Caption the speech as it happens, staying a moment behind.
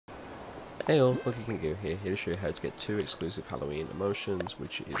Hey all, MonkeyKingHero here to show you how to get 2 exclusive Halloween emotions,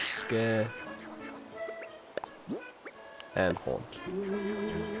 which is Scare and Haunt.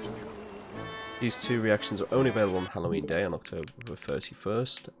 These 2 reactions are only available on Halloween Day on October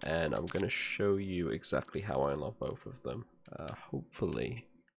 31st, and I'm going to show you exactly how I unlock both of them, hopefully.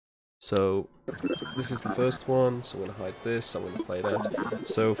 So, this is the first one, so I'm going to hide this, I'm going to play it out.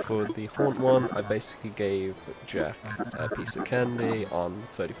 So for the Haunt one, I basically gave Jack a piece of candy on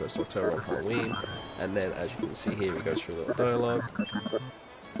 31st of October on Halloween, and then as you can see here, he goes through a little dialogue,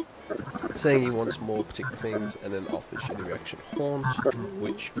 saying he wants more particular things, and then offers you the reaction Haunt,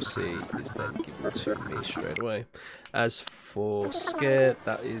 which you see is then given to me straight away. As for Scare,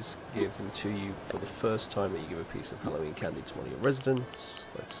 that is given to you for the first time that you give a piece of Halloween candy to one of your residents,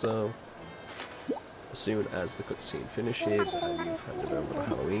 like so. As soon as the cutscene finishes and you've handed over the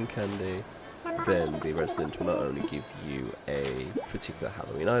Halloween candy, then the resident will not only give you a particular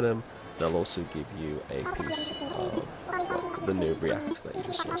Halloween item, they'll also give you a piece of, well, the new react that you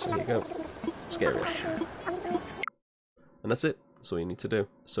just saw. So here you go, Scare reaction. And that's it, that's all you need to do.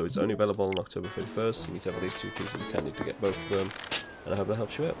 So it's only available on October 31st, you need to have at least 2 pieces of candy to get both of them, and I hope that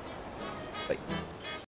helps you out. Bye.